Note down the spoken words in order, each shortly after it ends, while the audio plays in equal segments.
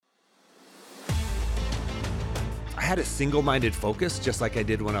had a single-minded focus, just like I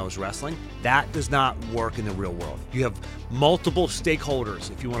did when I was wrestling, that does not work in the real world. You have multiple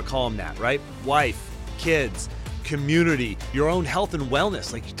stakeholders, if you want to call them that, right? Wife, kids, community, your own health and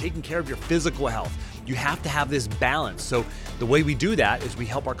wellness, like you're taking care of your physical health. You have to have this balance. So the way we do that is we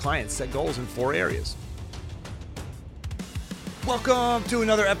help our clients set goals in 4 areas. Welcome to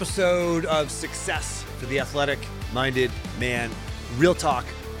another episode of Success for the Athletic-Minded Man. Real talk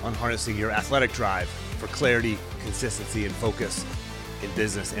on harnessing your athletic drive for clarity, consistency, and focus in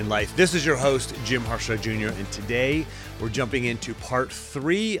business and life. This is your host, Jim Harshaw Jr., and today we're jumping into part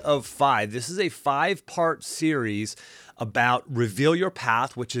 3 of 5. This is a 5-part series about Reveal Your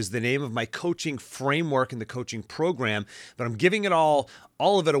Path, which is the name of my coaching framework and the coaching program, but I'm giving it all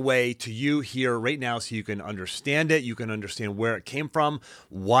of it away to you here right now so you can understand it, you can understand where it came from,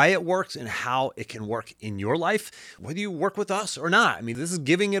 why it works, and how it can work in your life, whether you work with us or not. I mean, this is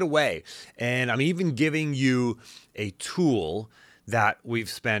giving it away, and I'm even giving you a tool that we've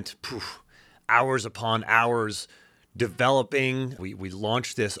spent hours upon hours developing. We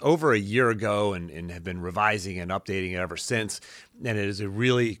launched this over a year ago and have been revising and updating it ever since. And it is a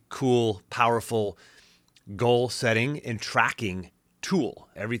really cool, powerful goal setting and tracking tool.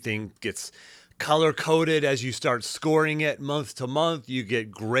 Everything gets color coded as you start scoring it month to month. You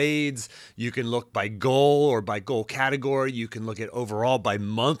get grades. You can look by goal or by goal category. You can look at overall by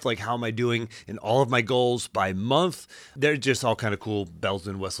month, like how am I doing in all of my goals by month. They're just all kind of cool bells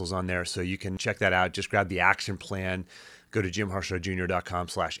and whistles on there. So you can check that out. Just grab the action plan. Go to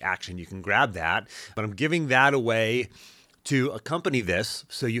jimharshawjr.com/action. You can grab that. But I'm giving that away to accompany this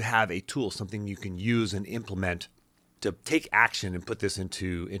so you have a tool, something you can use and implement to take action and put this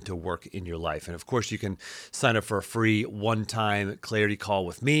into work in your life. And of course, you can sign up for a free one-time clarity call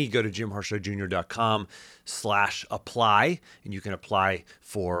with me. Go to jimharshawjr.com/apply, and you can apply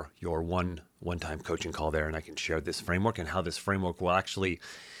for your one-time coaching call there. And I can share this framework and how this framework will actually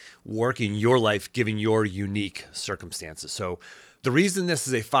work in your life, given your unique circumstances. So the reason this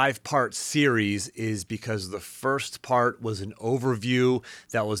is a 5-part series is because the first part was an overview.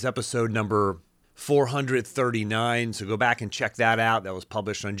 That was episode number 439. So go back and check that out. That was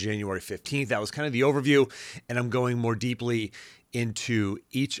published on January 15th. That was kind of the overview. And I'm going more deeply into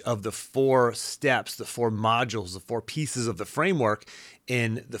each of the 4 steps, the 4 modules, the 4 pieces of the framework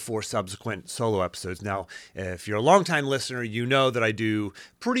in the 4 subsequent solo episodes. Now, if you're a longtime listener, you know that I do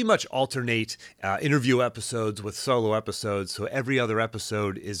pretty much alternate interview episodes with solo episodes. So every other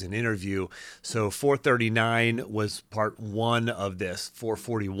episode is an interview. So 439 was part 1 of this.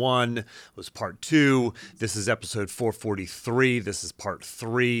 441 was part 2. This is episode 443. This is part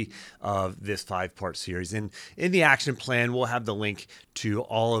 3 of this 5-part series. And in the action plan, we'll have the link to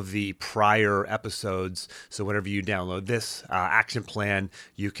all of the prior episodes. So whenever you download this action plan,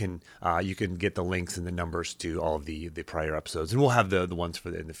 you can get the links and the numbers to all of the prior episodes, and we'll have the ones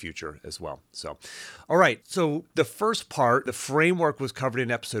for in the future as well. So, all right. So the first part, the framework, was covered in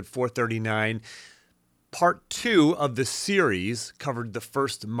episode 439. Part 2 of the series covered the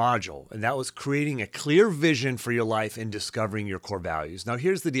first module, and that was creating a clear vision for your life and discovering your core values. Now,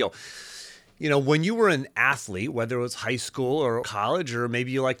 here's the deal. You know, when you were an athlete, whether it was high school or college, or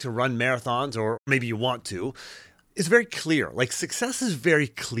maybe you like to run marathons, or maybe you want to, it's very clear. Like, success is very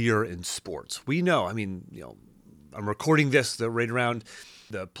clear in sports. We know, I mean, you know, I'm recording this right around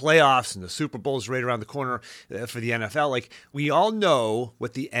the playoffs, and the Super Bowl is right around the corner for the NFL. Like, we all know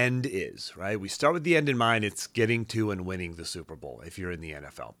what the end is, right? We start with the end in mind. It's getting to and winning the Super Bowl if you're in the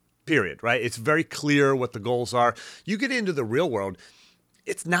NFL, period, right? It's very clear what the goals are. You get into the real world,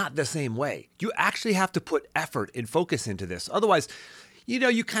 it's not the same way. You actually have to put effort and focus into this. Otherwise, you know,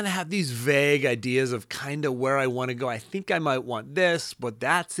 you kind of have these vague ideas of kind of where I want to go. I think I might want this, but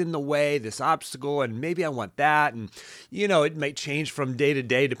that's in the way, this obstacle, and maybe I want that. And, you know, it might change from day to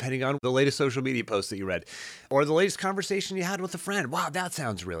day depending on the latest social media post that you read or the latest conversation you had with a friend. Wow, that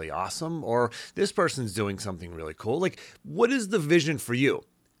sounds really awesome. Or this person's doing something really cool. Like, what is the vision for you?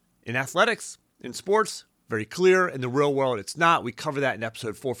 In athletics, in sports, very clear. In the real world, it's not. We cover that in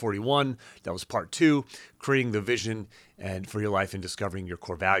episode 441. That was part 2, creating the vision and for your life and discovering your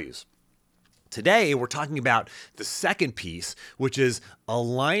core values. Today, we're talking about the second piece, which is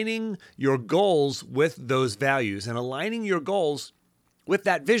aligning your goals with those values and aligning your goals with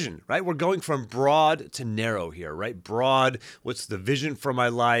that vision, right? We're going from broad to narrow here, right? Broad, what's the vision for my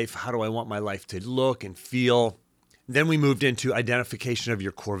life? How do I want my life to look and feel? Then we moved into identification of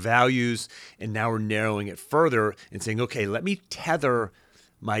your core values, and now we're narrowing it further and saying, okay, let me tether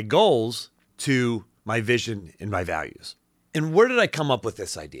my goals to my vision and my values. And where did I come up with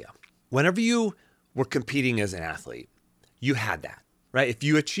this idea? Whenever you were competing as an athlete, you had that. right? If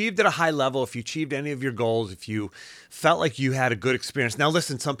you achieved at a high level, if you achieved any of your goals, if you felt like you had a good experience. Now,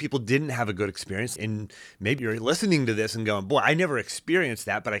 listen, some people didn't have a good experience, and maybe you're listening to this and going, boy, I never experienced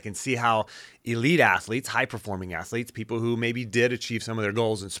that, but I can see how elite athletes, high-performing athletes, people who maybe did achieve some of their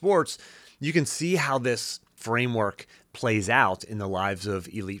goals in sports, you can see how this framework plays out in the lives of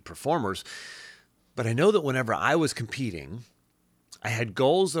elite performers. But I know that whenever I was competing, I had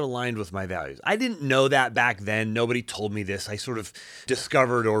goals that aligned with my values. I didn't know that back then. Nobody told me this. I sort of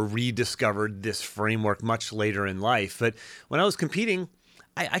discovered or rediscovered this framework much later in life. But when I was competing,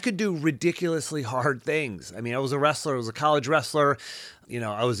 I could do ridiculously hard things. I mean, I was a wrestler. I was a college wrestler.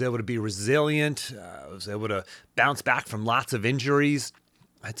 I was able to be resilient. I was able to bounce back from lots of injuries.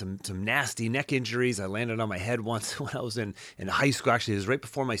 I had some nasty neck injuries. I landed on my head once when I was in high school. Actually, it was right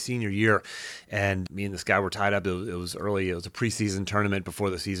before my senior year. And me and this guy were tied up. It was early. It was a preseason tournament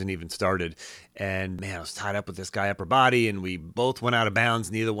before the season even started. And man, I was tied up with this guy upper body, and we both went out of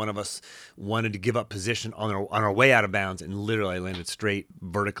bounds. Neither one of us wanted to give up position on our way out of bounds. And literally, I landed straight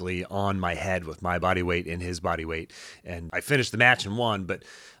vertically on my head with my body weight and his body weight. And I finished the match and won, but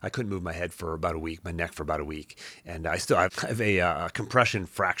I couldn't move my head for about a week, my neck for about a week. And I have a compression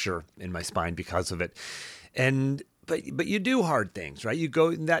fracture in my spine because of it. But you do hard things, right? You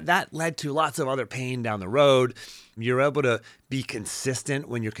go that led to lots of other pain down the road. You're able to be consistent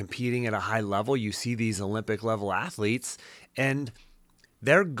when you're competing at a high level. You see these Olympic level athletes, and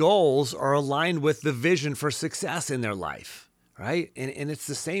their goals are aligned with the vision for success in their life, right? And it's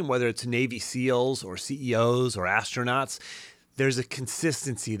the same whether it's Navy SEALs or CEOs or astronauts. There's a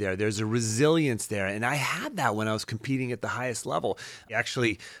consistency there. There's a resilience there. And I had that when I was competing at the highest level.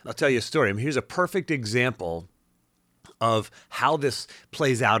 Actually, I'll tell you a story. Here's a perfect example of how this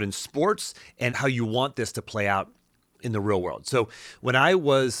plays out in sports and how you want this to play out in the real world. So when I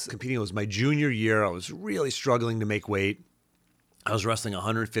was competing, it was my junior year. I was really struggling to make weight. I was wrestling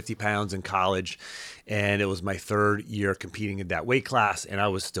 150 pounds in college, and it was my third year competing in that weight class, and I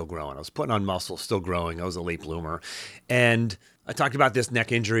was still growing. I was putting on muscle, still growing. I was a late bloomer. And I talked about this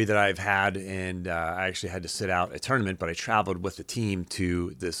neck injury that I've had, and I actually had to sit out a tournament, but I traveled with the team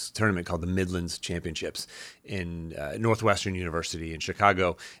to this tournament called the Midlands Championships in Northwestern University in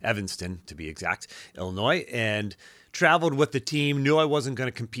Chicago, Evanston, to be exact, Illinois, and traveled with the team, knew I wasn't going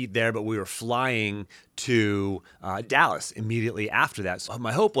to compete there, but we were flying to Dallas immediately after that. So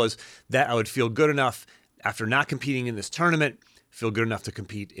my hope was that I would feel good enough after not competing in this tournament, feel good enough to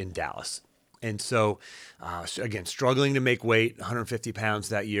compete in Dallas. And so, again, struggling to make weight, 150 pounds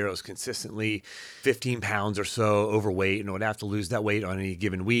that year. I was consistently 15 pounds or so overweight, and I would have to lose that weight on any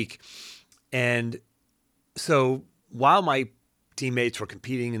given week. And so while my teammates were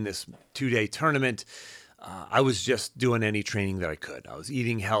competing in this 2-day tournament, I was just doing any training that I could. I was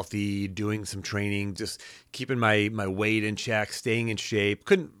eating healthy, doing some training, just keeping my weight in check, staying in shape.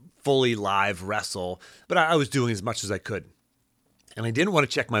 Couldn't fully live wrestle, but I was doing as much as I could. And I didn't want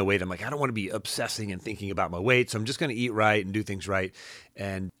to check my weight. I'm like, I don't want to be obsessing and thinking about my weight, so I'm just going to eat right and do things right.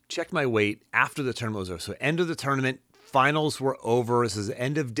 And checked my weight after the tournament was over. So end of the tournament, finals were over. This is the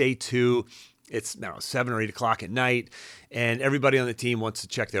end of day 2. It's now 7 or 8 o'clock at night, and everybody on the team wants to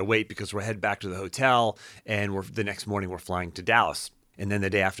check their weight because we're headed back to the hotel, and the next morning we're flying to Dallas. And then the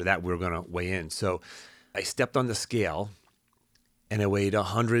day after that, we were going to weigh in. So I stepped on the scale, and I weighed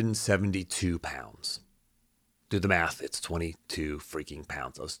 172 pounds. Do the math. It's 22 freaking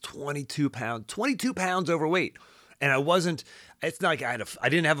pounds. I was 22 pounds overweight. And it's not like I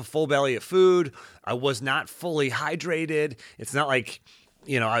didn't have a full belly of food. I was not fully hydrated. It's not like,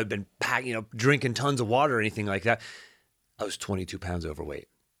 I've been drinking tons of water or anything like that. I was 22 pounds overweight.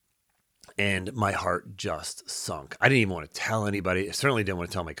 And my heart just sunk. I didn't even want to tell anybody. I certainly didn't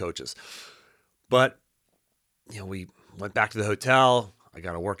want to tell my coaches. But, we went back to the hotel. I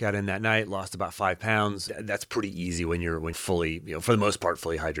got a workout in that night, lost about 5 pounds. That's pretty easy when fully, for the most part,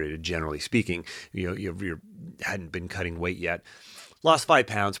 fully hydrated, generally speaking. You hadn't been cutting weight yet. Lost 5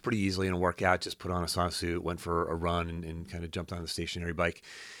 pounds pretty easily in a workout, just put on a sauna suit, went for a run and kind of jumped on the stationary bike.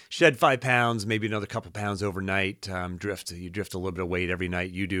 Shed 5 pounds, maybe another couple pounds overnight. You drift a little bit of weight every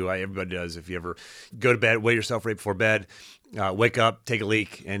night. You do, everybody does. If you ever go to bed, weigh yourself right before bed, wake up, take a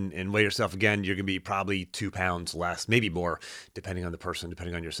leak, and weigh yourself again, you're going to be probably 2 pounds less, maybe more, depending on the person,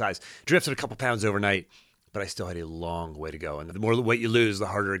 depending on your size. Drifted a couple pounds overnight, but I still had a long way to go. And the more the weight you lose, the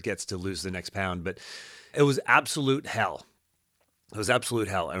harder it gets to lose the next pound. But it was absolute hell. It was absolute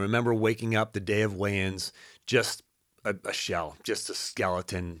hell. I remember waking up the day of weigh-ins, just a shell, just a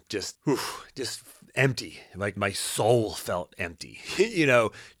skeleton, just empty. Like my soul felt empty,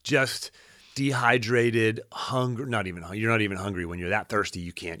 just dehydrated, hungry, not even you're not even hungry when you're that thirsty.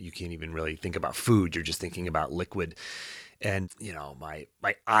 You can't even really think about food. You're just thinking about liquid. And,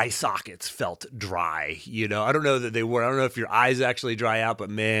 my eye sockets felt dry. I don't know that they were. I don't know if your eyes actually dry out, but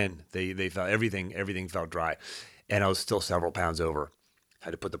man, they felt everything felt dry. And I was still several pounds over.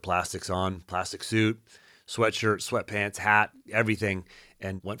 Had to put the plastics on, plastic suit, sweatshirt, sweatpants, hat, everything,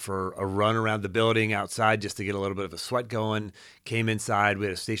 and went for a run around the building outside just to get a little bit of a sweat going. Came inside. We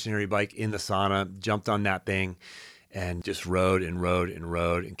had a stationary bike in the sauna, jumped on that thing, and just rode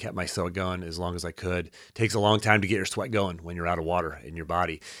and kept my sweat going as long as I could. Takes a long time to get your sweat going when you're out of water in your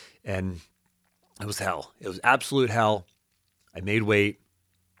body. And it was hell. It was absolute hell. I made weight,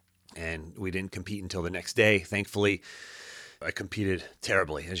 and we didn't compete until the next day, thankfully. I competed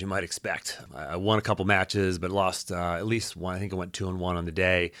terribly, as you might expect. I won a couple matches, but lost at least one. I think I went 2-1 on the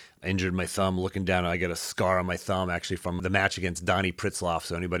day. I injured my thumb. Looking down, I got a scar on my thumb actually from the match against Donnie Pritzloff.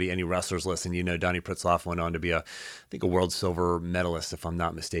 So any wrestlers listen, Donnie Pritzloff went on to be a world silver medalist, if I'm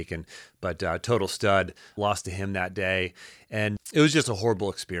not mistaken. But total stud. Lost to him that day. And it was just a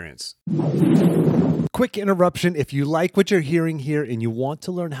horrible experience. Quick interruption. If you like what you're hearing here and you want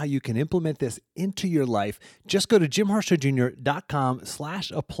to learn how you can implement this into your life, just go to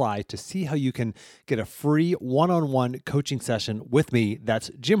jimharshawjr.com/apply to see how you can get a free one-on-one coaching session with me. That's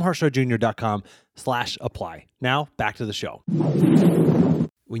jimharshawjr.com/apply. Now back to the show.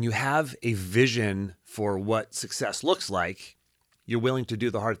 When you have a vision for what success looks like, you're willing to do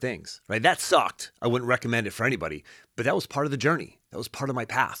the hard things, right? That sucked. I wouldn't recommend it for anybody, but that was part of the journey. That was part of my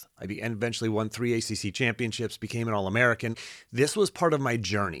path. I eventually won 3 ACC championships, became an All-American. This was part of my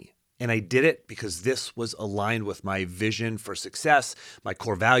journey, and I did it because this was aligned with my vision for success, my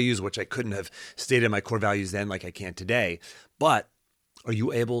core values, which I couldn't have stated my core values then like I can today. But are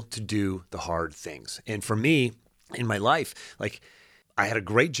you able to do the hard things? And for me, in my life, I had a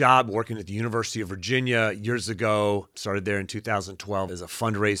great job working at the University of Virginia years ago. Started there in 2012 as a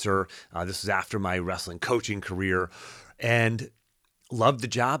fundraiser. This was after my wrestling coaching career, and loved the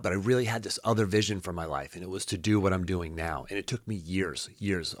job, but I really had this other vision for my life, and it was to do what I'm doing now. And it took me years,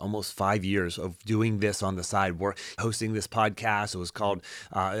 almost 5 years of doing this on the side, hosting this podcast. It was called,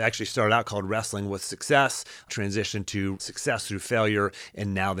 it actually started out called Wrestling with Success, transitioned to Success Through Failure,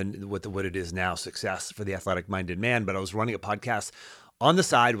 and now what it is now, Success for the Athletic-Minded Man. But I was running a podcast on the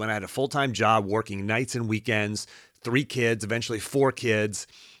side when I had a full-time job, working nights and weekends, 3 kids, eventually 4 kids,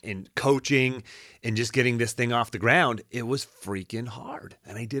 and coaching and just getting this thing off the ground. It was freaking hard.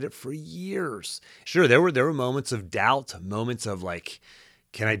 And I did it for years. Sure, there were moments of doubt, moments of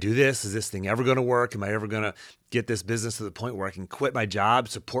can I do this? Is this thing ever going to work? Am I ever going to get this business to the point where I can quit my job,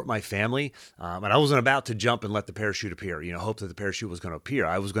 support my family? And I wasn't about to jump and let the parachute appear, hope that the parachute was going to appear.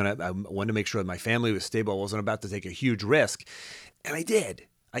 I wanted to make sure that my family was stable. I wasn't about to take a huge risk. And I did.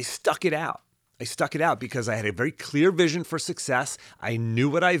 I stuck it out. Because I had a very clear vision for success. I knew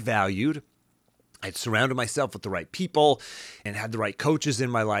what I valued. I'd surrounded myself with the right people and had the right coaches in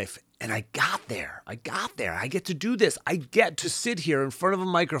my life. And I got there. I get to do this. I get to sit here in front of a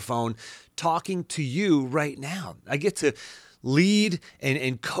microphone talking to you right now. I get to lead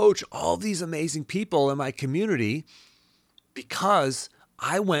and coach all these amazing people in my community because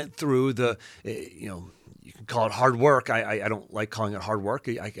I went through you can call it hard work. I don't like calling it hard work.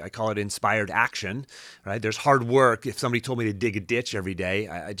 I call it inspired action, right? There's hard work. If somebody told me to dig a ditch every day,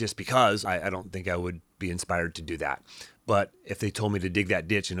 I don't think I would be inspired to do that. But if they told me to dig that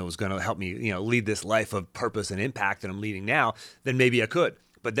ditch and it was going to help me, lead this life of purpose and impact that I'm leading now, then maybe I could.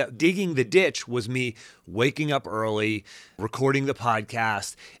 But that digging the ditch was me waking up early, recording the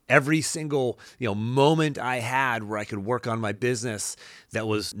podcast. Every single, moment I had where I could work on my business that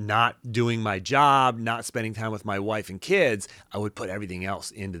was not doing my job, not spending time with my wife and kids, I would put everything else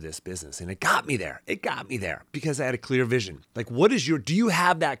into this business. And it got me there. Because I had a clear vision. Do you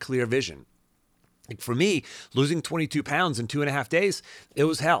have that clear vision? For me, losing 22 pounds in 2.5 days, it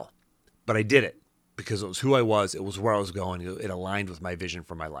was hell. But I did it. Because it was who I was, it was where I was going, it aligned with my vision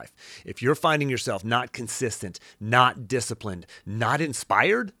for my life. If you're finding yourself not consistent, not disciplined, not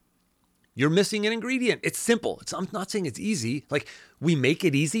inspired, you're missing an ingredient. It's simple. I'm not saying it's easy. We make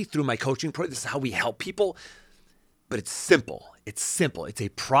it easy through my coaching program. This is how we help people. But it's simple. It's a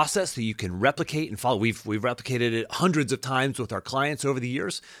process that you can replicate and follow. We've replicated it hundreds of times with our clients over the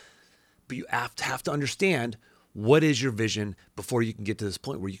years. But you have to understand, what is your vision before you can get to this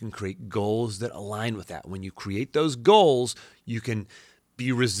point where you can create goals that align with that? When you create those goals, you can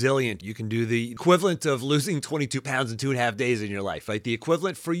be resilient. You can do the equivalent of losing 22 pounds in 2.5 days in your life, right? The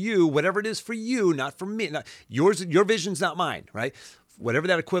equivalent for you, whatever it is for you, not for me. Not yours, your vision's not mine, right? Whatever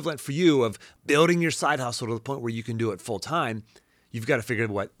that equivalent for you of building your side hustle to the point where you can do it full time, you've got to figure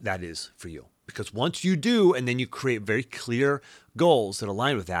out what that is for you. Because once you do, and then you create very clear goals that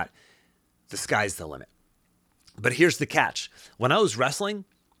align with that, the sky's the limit. But here's the catch. When I was wrestling,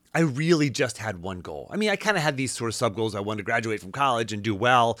 I really just had one goal. I mean, I kind of had these sort of sub goals. I wanted to graduate from college and do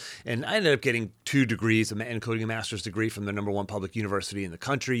well. And I ended up getting 2 degrees, including a master's degree from the number 1 public university in the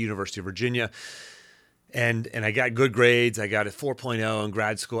country, University of Virginia. And I got good grades. I got a 4.0 in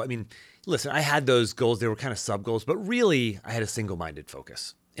grad school. I mean, listen, I had those goals. They were kind of sub goals, but really I had a single-minded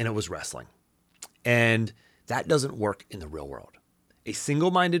focus, and it was wrestling. And that doesn't work in the real world. A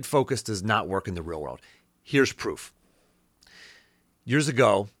single-minded focus does not work in the real world. Here's proof. Years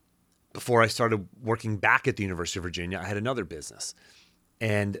ago, before I started working back at the University of Virginia, I had another business,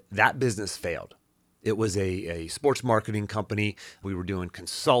 and that business failed. It was a sports marketing company. We were doing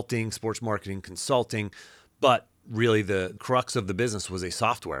consulting, sports marketing consulting, but really the crux of the business was a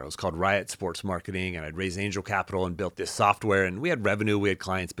software. It was called Riot Sports Marketing, and I'd raised angel capital and built this software, and we had revenue, we had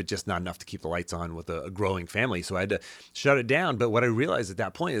clients, but just not enough to keep the lights on with a growing family. So I had to shut it down. But what I realized at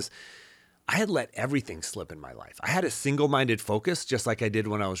that point is I had let everything slip in my life. I had a single-minded focus, just like I did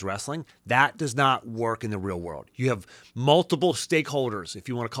when I was wrestling. That does not work in the real world. You have multiple stakeholders, if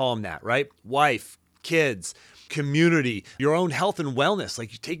you want to call them that, right? Wife, kids, community, your own health and wellness,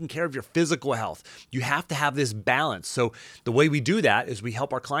 like you're taking care of your physical health. You have to have this balance. So the way we do that is we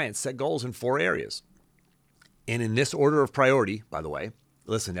help our clients set goals in 4 areas. And in this order of priority, by the way,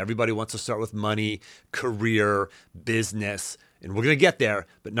 listen, everybody wants to start with money, career, business, and we're going to get there.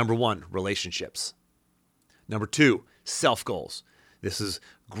 But number 1, relationships. Number 2, self goals. This is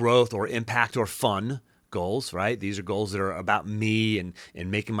growth or impact or fun goals, right? These are goals that are about me and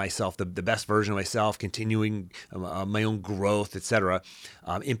making myself the best version of myself, continuing my own growth, etc.,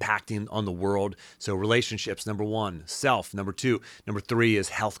 impacting on the world. So relationships, number 1, self, number 2, number 3 is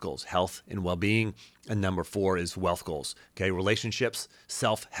health goals, health and well-being, and number 4 is wealth goals. Okay, relationships,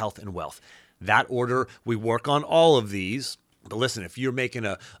 self, health, and wealth. That order, we work on all of these. But listen, if you're making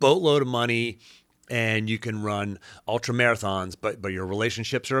a boatload of money and you can run ultra marathons, but your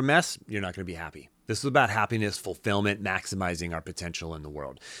relationships are a mess, you're not going to be happy. This is about happiness, fulfillment, maximizing our potential in the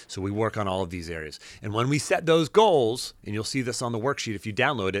world. So we work on all of these areas. And when we set those goals, and you'll see this on the worksheet if you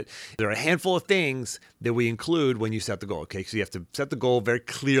download it, there are a handful of things that we include when you set the goal. Okay, so you have to set the goal very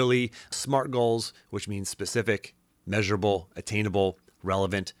clearly. SMART goals, which means specific, measurable, attainable,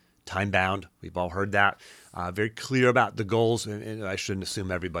 relevant, time-bound. We've all heard that. Very clear about the goals, and I shouldn't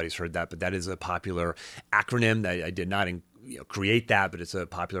assume everybody's heard that, but that is a popular acronym. I did not create that, but it's a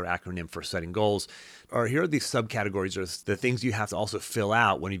popular acronym for setting goals. Or here are these subcategories, or the things you have to also fill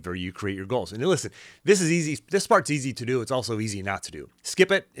out whenever you create your goals. And listen, this is easy. This part's easy to do. It's also easy not to do.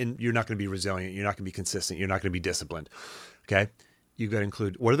 Skip it, and you're not going to be resilient. You're not going to be consistent. You're not going to be disciplined. Okay? You've got to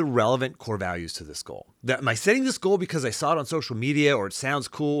include, what are the relevant core values to this goal? Am I setting this goal because I saw it on social media or it sounds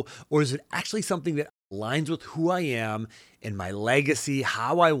cool? Or is it actually something that aligns with who I am and my legacy,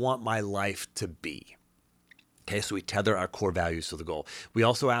 how I want my life to be? Okay, so we tether our core values to the goal. We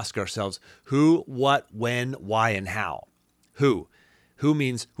also ask ourselves who, what, when, why, and how. Who? Who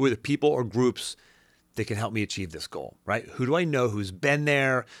means who are the people or groups that can help me achieve this goal, right? Who do I know who's been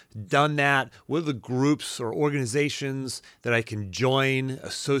there, done that? What are the groups or organizations that I can join,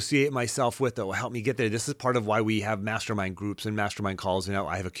 associate myself with that will help me get there? This is part of why we have mastermind groups and mastermind calls. You know,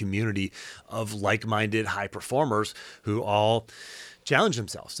 I have a community of like-minded high performers who all challenge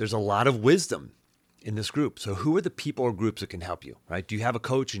themselves. There's a lot of wisdom in this group. So who are the people or groups that can help you, right? Do you have a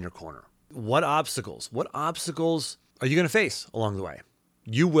coach in your corner? What obstacles are you going to face along the way?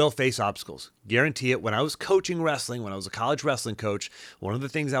 You will face obstacles. Guarantee it. When I was coaching wrestling, when I was a college wrestling coach, one of the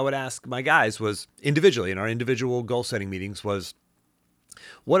things I would ask my guys was individually in our individual goal setting meetings was,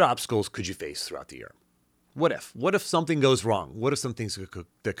 what obstacles could you face throughout the year? What if something goes wrong? What if some things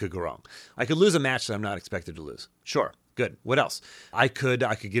that could go wrong? I could lose a match that I'm not expected to lose. Sure. Good. What else? I could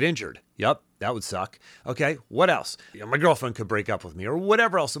get injured. Yep. That would suck. Okay. What else? My girlfriend could break up with me or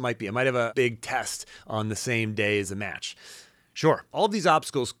whatever else it might be. I might have a big test on the same day as a match. Sure, all of these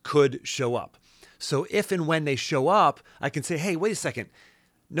obstacles could show up. So if and when they show up, I can say, hey, wait a second.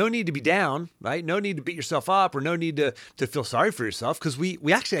 No need to be down, right? No need to beat yourself up or no need to feel sorry for yourself because we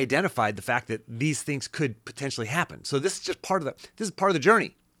actually identified the fact that these things could potentially happen. So this is just part of the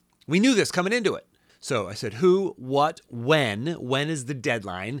journey. We knew this coming into it. So I said, who, what, when is the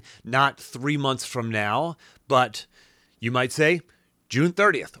deadline? Not 3 months from now, but you might say June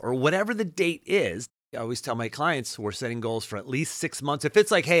 30th or whatever the date is. I always tell my clients we're setting goals for at least 6 months. If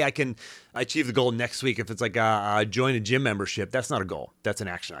it's like, hey, I can achieve the goal next week. If it's like join a gym membership, that's not a goal. That's an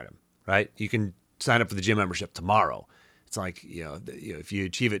action item, right? You can sign up for the gym membership tomorrow. It's like, if you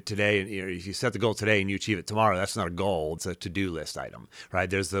achieve it today, and if you set the goal today and you achieve it tomorrow, that's not a goal. It's a to-do list item, right?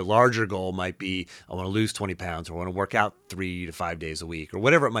 There's the larger goal might be, I want to lose 20 pounds or I want to work out 3 to 5 days a week or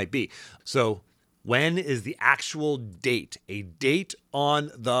whatever it might be. So When is the actual date? A date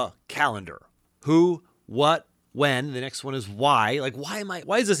on the calendar. Who, what, when. The next one is why. Like,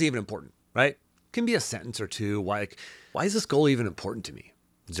 why is this even important, right? It can be a sentence or two. Why is this goal even important to me?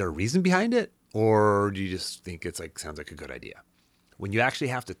 Is there a reason behind it? Or do you just think sounds like a good idea? When you actually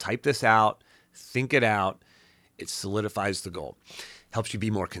have to type this out, think it out, it solidifies the goal. Helps you be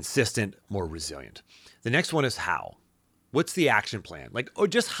more consistent, more resilient. The next one is how. What's the action plan?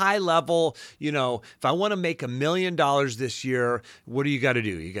 Just high level, if I want to make $1 million this year, what do you got to do?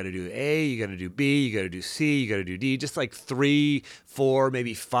 You got to do A, you got to do B, you got to do C, you got to do D, just like 3, 4,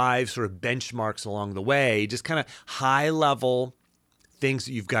 maybe 5 sort of benchmarks along the way, just kind of high level things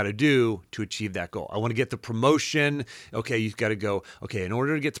that you've got to do to achieve that goal. I want to get the promotion. Okay, you've got to go, okay, in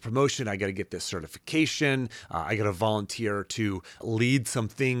order to get the promotion, I got to get this certification. I got to volunteer to lead some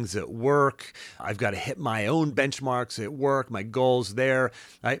things at work. I've got to hit my own benchmarks at work, my goals there,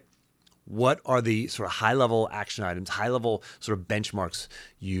 right? What are the sort of high-level action items, high-level sort of benchmarks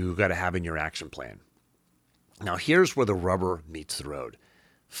you got to have in your action plan? Now, here's where the rubber meets the road.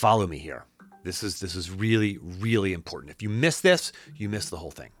 Follow me here. This is really, really important. If you miss this, you miss the whole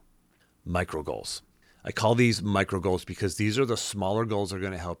thing. Micro goals. I call these micro goals because these are the smaller goals that are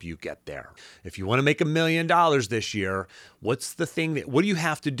going to help you get there. If you want to make $1 million this year, what do you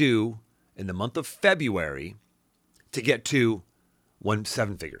have to do in the month of February to get to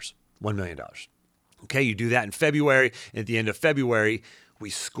 7 figures, $1 million? Okay, you do that in February. And at the end of February, we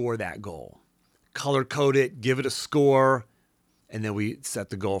score that goal. Color code it, give it a score, and then we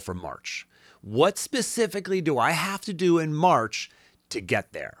set the goal for March. What specifically do I have to do in March to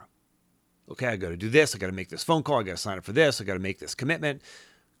get there? Okay, I got to do this. I got to make this phone call. I got to sign up for this. I got to make this commitment.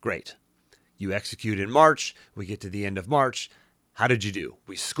 Great. You execute in March. We get to the end of March. How did you do?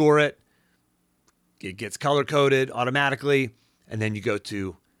 We score it. It gets color coded automatically. And then you go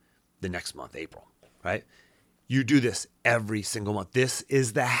to the next month, April, right? You do this every single month. This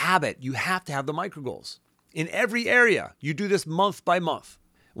is the habit. You have to have the micro goals in every area. You do this month by month.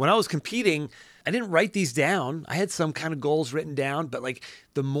 When I was competing, I didn't write these down. I had some kind of goals written down, but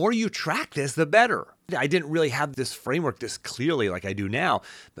the more you track this, the better. I didn't really have this framework this clearly like I do now,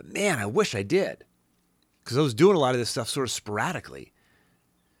 but man, I wish I did, because I was doing a lot of this stuff sort of sporadically.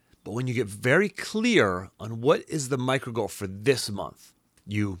 But when you get very clear on what is the micro goal for this month,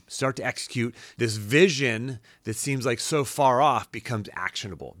 you start to execute. This vision that seems like so far off becomes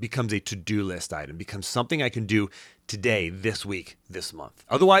actionable, becomes a to-do list item, becomes something I can do today, this week, this month.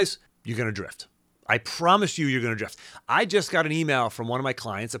 Otherwise, you're going to drift. I promise you're going to drift. I just got an email from one of my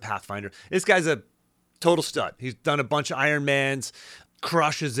clients, a Pathfinder. This guy's a total stud. He's done a bunch of Ironmans,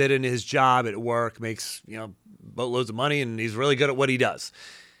 crushes it in his job at work, makes, boatloads of money, and he's really good at what he does.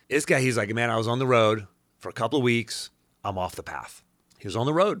 This guy, he's like, man, I was on the road for a couple of weeks. I'm off the path. He was on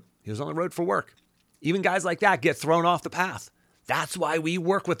the road. He was on the road for work. Even guys like that get thrown off the path. That's why we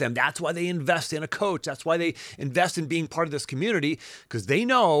work with them. That's why they invest in a coach. That's why they invest in being part of this community, because they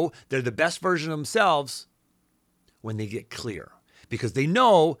know they're the best version of themselves when they get clear, because they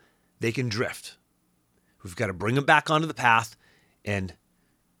know they can drift. We've got to bring them back onto the path and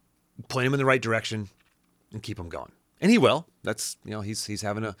point them in the right direction and keep them going. And he will. That's, he's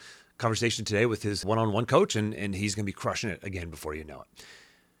having a conversation today with his one-on-one coach, and he's going to be crushing it again before you know it.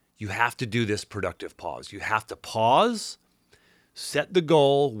 You have to do this productive pause. You have to pause, set the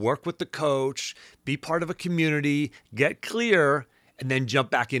goal, work with the coach, be part of a community, get clear, and then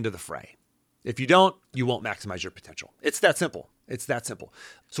jump back into the fray. If you don't, you won't maximize your potential. It's that simple. It's that simple.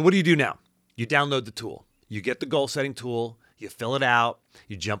 So what do you do now? You download the tool. You get the goal setting tool, you fill it out,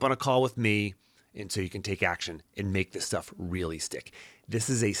 you jump on a call with me, and so you can take action and make this stuff really stick. This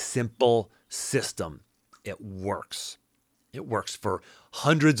is a simple system. It works. It works for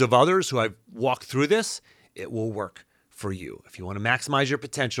hundreds of others who I've walked through this. It will work for you. If you want to maximize your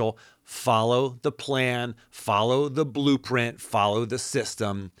potential, follow the plan, follow the blueprint, follow the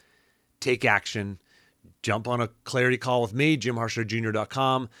system, take action, jump on a clarity call with me,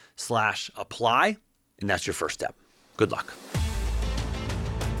 jimharshawjr.com/apply, and that's your first step. Good luck.